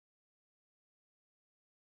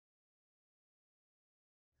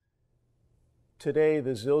today the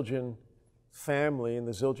Zildjian family and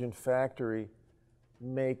the Zildjian factory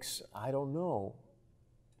makes, I don't know,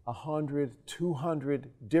 100, 200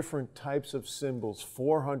 different types of cymbals,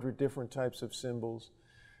 400 different types of cymbals.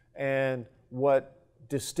 And what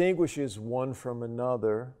distinguishes one from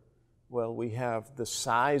another, well, we have the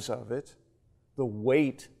size of it, the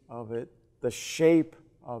weight of it, the shape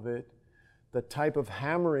of it, the type of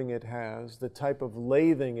hammering it has, the type of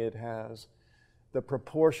lathing it has, the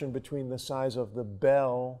proportion between the size of the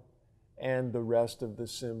bell and the rest of the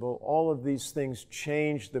cymbal. All of these things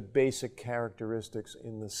change the basic characteristics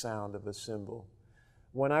in the sound of a cymbal.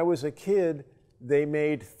 When I was a kid, they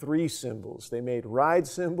made 3 cymbals. They made ride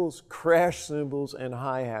cymbals, crash cymbals, and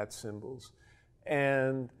hi-hat cymbals.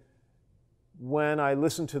 And when I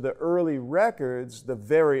listened to the early records, the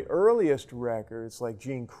very earliest records, like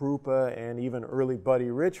Gene Krupa and even early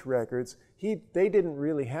Buddy Rich records, they didn't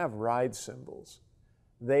really have ride cymbals.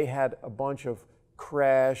 They had a bunch of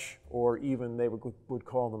crash, or even they would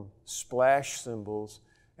call them splash cymbals,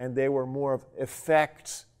 and they were more of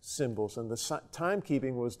effects cymbals, and the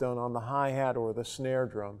timekeeping was done on the hi-hat or the snare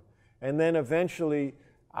drum. And then eventually,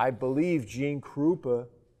 I believe Gene Krupa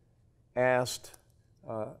asked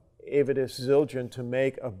Avedis Zildjian to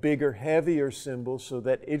make a bigger, heavier cymbal so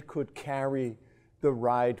that it could carry the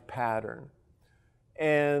ride pattern.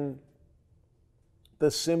 And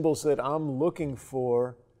the cymbals that I'm looking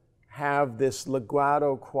for have this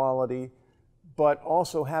legato quality, but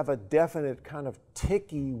also have a definite kind of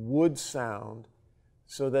ticky wood sound,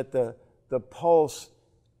 so that the pulse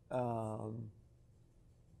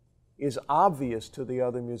is obvious to the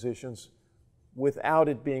other musicians without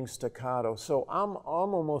it being staccato. So I'm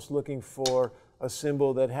almost looking for a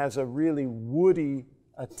cymbal that has a really woody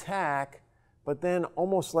attack, but then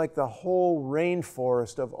almost like the whole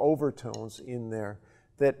rainforest of overtones in there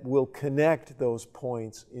that will connect those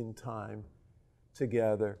points in time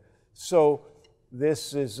together. So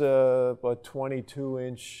this is a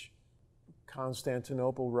 22-inch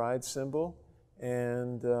Constantinople ride cymbal,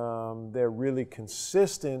 and they're really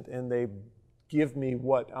consistent, and they give me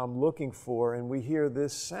what I'm looking for, and we hear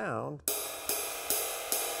this sound.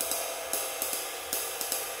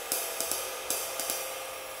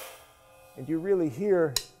 And you really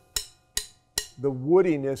hear the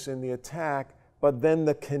woodiness in the attack, but then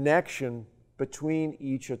the connection between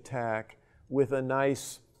each attack with a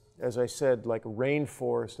nice, as I said, like a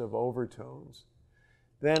rainforest of overtones.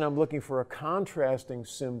 Then I'm looking for a contrasting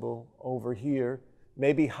cymbal over here,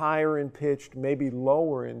 maybe higher in pitched, maybe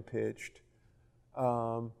lower in pitched,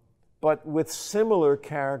 but with similar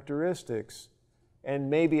characteristics. And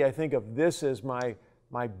maybe I think of this as my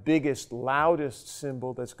biggest, loudest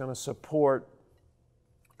cymbal that's going to support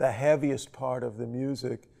the heaviest part of the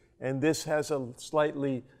music. And this has a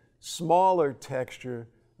slightly smaller texture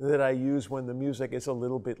that I use when the music is a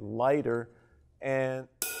little bit lighter. And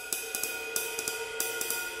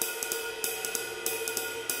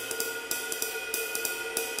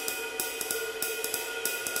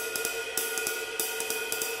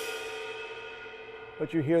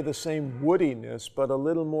but you hear the same woodiness, but a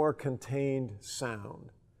little more contained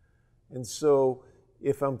sound. And so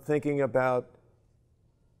if I'm thinking about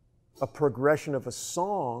a progression of a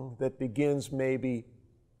song that begins maybe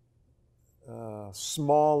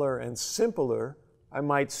smaller and simpler, I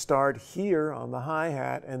might start here on the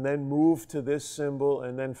hi-hat and then move to this cymbal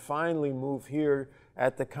and then finally move here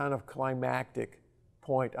at the kind of climactic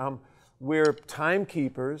point. We're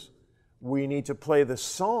timekeepers. We need to play the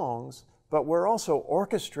songs, but we're also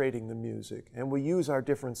orchestrating the music, and we use our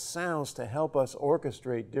different sounds to help us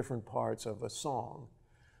orchestrate different parts of a song,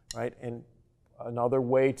 right? And another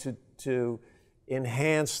way to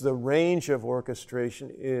enhance the range of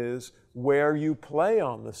orchestration is where you play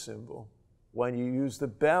on the cymbal. When you use the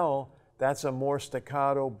bell, that's a more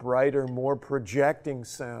staccato, brighter, more projecting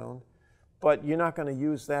sound, but you're not going to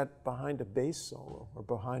use that behind a bass solo or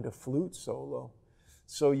behind a flute solo.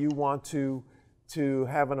 So you want to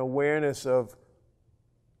have an awareness of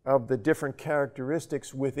the different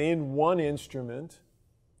characteristics within one instrument.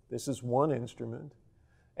 This is one instrument.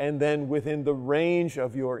 And then within the range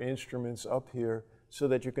of your instruments up here, so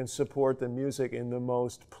that you can support the music in the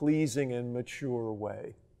most pleasing and mature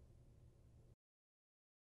way.